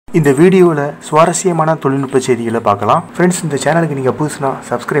இந்த வீடியோவில் சுவாரஸ்யமான தொழில்நுட்ப செய்திகளை பார்க்கலாம். ஃப்ரெண்ட்ஸ், இந்த சேனலுக்கு நீங்கள் புதுசுனா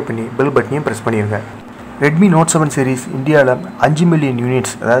சப்ஸ்கிரைப் பண்ணி பெல் பட்டனையும் ப்ரெஸ் பண்ணிடுங்க. ரெட்மி நோட் 7 சீரிஸ் இந்தியாவில் 5 மில்லியன்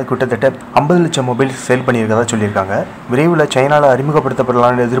யூனிட்ஸ், அதாவது கிட்டத்தட்ட 50 லட்சம் மொபைல்ஸ் சேல் பண்ணியிருக்கதா சொல்லியிருக்காங்க. விரைவில் சைனாவில்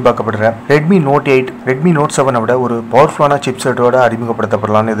அறிமுகப்படுத்தப்படலாம்னு எதிர்பார்க்கப்படுற ரெட்மி நோட் 8 ரெட்மி நோட் 7 விட ஒரு பவர்ஃபுல்லான சிப்செட்டோட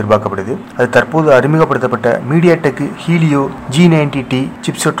அறிமுகப்படுத்தப்படலாம்னு எதிர்பார்க்கப்படுது. அது தற்போது அறிமுகப்படுத்தப்பட்ட மீடியாடெக் ஹீலியோ G90T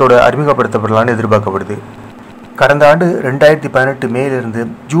சிப்செட்டோட அறிமுகப்படுத்தப்படலாம்னு எதிர்பார்க்கப்படுது. கடந்த ஆண்டு 2018 மேலிருந்து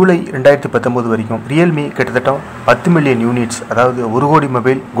ஜூலை 2019 வரைக்கும் realme கிட்டத்தட்ட 10 மில்லியன் யூனிட்ஸ், அதாவது 1 கோடி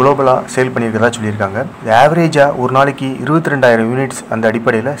மொபைல் குளோபலாக சேல் பண்ணியிருக்கதா சொல்லியிருக்காங்க. இது ஆவரேஜாக ஒரு நாளைக்கு 22,000 யூனிட்ஸ் அந்த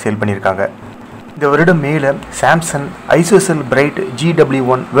அடிப்படையில் சேல் பண்ணியிருக்காங்க. இந்த வருடம் மேலே Samsung isocell bright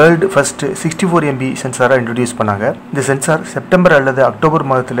GW1 world first 64 MB சென்சாரை இன்ட்ரடியூஸ் பண்ணாங்க. இந்த சென்சார் செப்டம்பர் அல்லது அக்டோபர்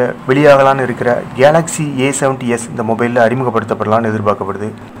மாதத்தில் வெளியாகலான்னு இருக்கிற கேலக்ஸி A70s இந்த மொபைலில் அறிமுகப்படுத்தப்படலான்னு எதிர்பார்க்கப்படுது.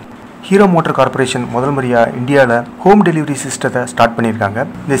 ஹீரோ மோட்டார் கார்பரேஷன் முதல் முறையாக இந்தியாவில் ஹோம் டெலிவரி சிஸ்டத்தை ஸ்டார்ட் பண்ணியிருக்காங்க.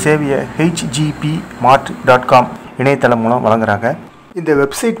 இந்த சேவையை hgpmart.com இணையதளம் மூலம் வழங்குறாங்க. இந்த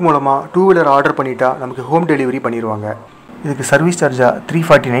வெப்சைட் மூலமாக 2 வீலர் ஆர்டர் பண்ணிட்டா நமக்கு ஹோம் டெலிவரி பண்ணிடுவாங்க. இதுக்கு சர்வீஸ் சார்ஜாக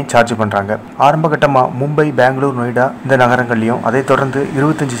 349 சார்ஜ் பண்ணுறாங்க. ஆரம்ப கட்டமாக மும்பை, பெங்களூர், நொய்டா இந்த நகரங்கள்லையும், அதை தொடர்ந்து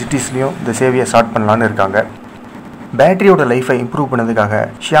 25 சிட்டிஸ்லையும் இந்த சேவையை ஸ்டார்ட் பண்ணலான்னு இருக்காங்க. பேட்டரியோட லைஃபை இம்ப்ரூவ் பண்ணதுக்காக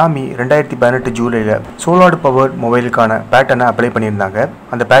ஷியாமி 2018 ஜூலையில் சோலார் பவர்ட் மொபைலுக்கான பேட்டனை அப்ளை பண்ணியிருந்தாங்க.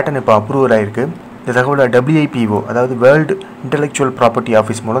 அந்த பேட்டன் இப்போ அப்ரூவல் ஆகிருக்கு. இந்த தகவலை WIPO, அதாவது வேர்ல்டு இன்டெலெக்சுவல் ப்ராப்பர்ட்டி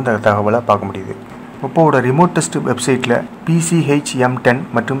ஆஃபீஸ் மூலம் இந்த தகவலை பார்க்க முடியுது. ஒப்போவோட ரிமோட் டெஸ்ட் வெப்சைட்டில் PCH-M10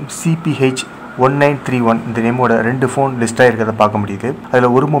 மற்றும் CPH-1931 இந்த நேமோட 2 ஃபோன் லிஸ்ட்டாக இருக்கிறத பார்க்க முடியுது.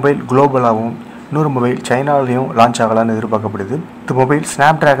 அதில் ஒரு மொபைல் குளோபலாகவும் இன்னொரு மொபைல் சைனாலையும் லான்ச் ஆகலான்னு எதிர்பார்க்கப்படுது. இந்த மொபைல்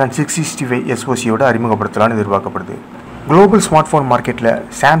ஸ்னாப்டிராகன் 665 SoCயோட அறிமுகப்படுத்தலான்னு எதிர்பார்க்கப்படுது. குளோபல் ஸ்மார்ட் ஃபோன் மார்க்கெட்டில்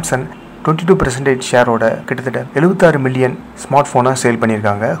சாம்சங் 22% ஷேரோட கிட்டத்தட்ட 76 மில்லியன் ஸ்மார்ட் ஃபோனாக சேல்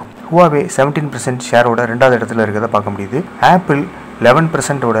பண்ணியிருக்காங்க. huawei 17% ஷேரோட 2வது இடத்துல இருக்கிறத பார்க்க முடியுது. Apple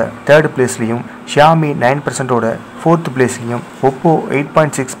 11%ஓட 3rd பிளேஸ்லையும், Xiaomi 9%ஓட 4th பிளேஸ்லையும், Oppo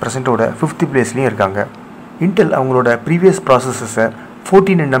 8.6%ஓட 5th பிளேஸ்லையும் இருக்காங்க. இன்டெல் அவங்களோட ப்ரீவியஸ் ப்ராசஸஸை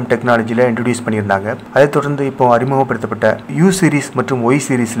 14nm டெக்னாலஜியில் இன்ட்ரடியூஸ் பண்ணியிருந்தாங்க. அதை தொடர்ந்து இப்போ அறிமுகப்படுத்தப்பட்ட U சீரிஸ் மற்றும் Y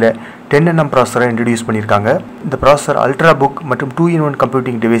சீரிஸில் 10nm ப்ராசஸரை இன்ட்ரடியூஸ் பண்ணியிருக்காங்க. இந்த ப்ராசஸர் அல்ட்ரா புக் மற்றும் 2-in-1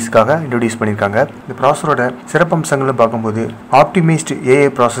 கம்ப்யூட்டிங் டிவைஸ்க்காக இன்ட்ரடியூஸ் பண்ணியிருக்காங்க. இந்த ப்ராசஸரோட சிறப்பம்சங்களும் பார்க்கும்போது optimised AI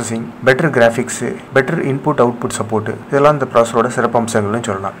processing, better graphics, better input output support, இதெல்லாம் இந்த ப்ராசஸரோட சிறப்பம்சங்கள்னு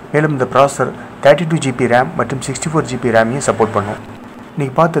சொல்லலாம். மேலும் இந்த ப்ராசஸர் 32 GB RAM மற்றும் 64 GB RAM-ஐயும் சப்போர்ட் பண்ணும்.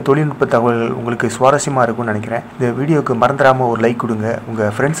 நீங்கள் பார்த்த தொழில்நுட்ப தகவல்கள் உங்களுக்கு சுவாரஸ்யமாக இருக்கும்னு நினைக்கிறேன். இந்த வீடியோவுக்கு மறந்துடாமல் ஒரு லைக் கொடுங்க.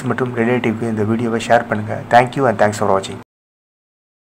 உங்கள் ஃப்ரெண்ட்ஸ் மற்றும் ரிலேட்டிவ்க்கு இந்த வீடியோவை ஷேர் பண்ணுங்கள். தேங்க்யூ அண்ட் தேங்க்ஸ் ஃபார் வாட்சிங்.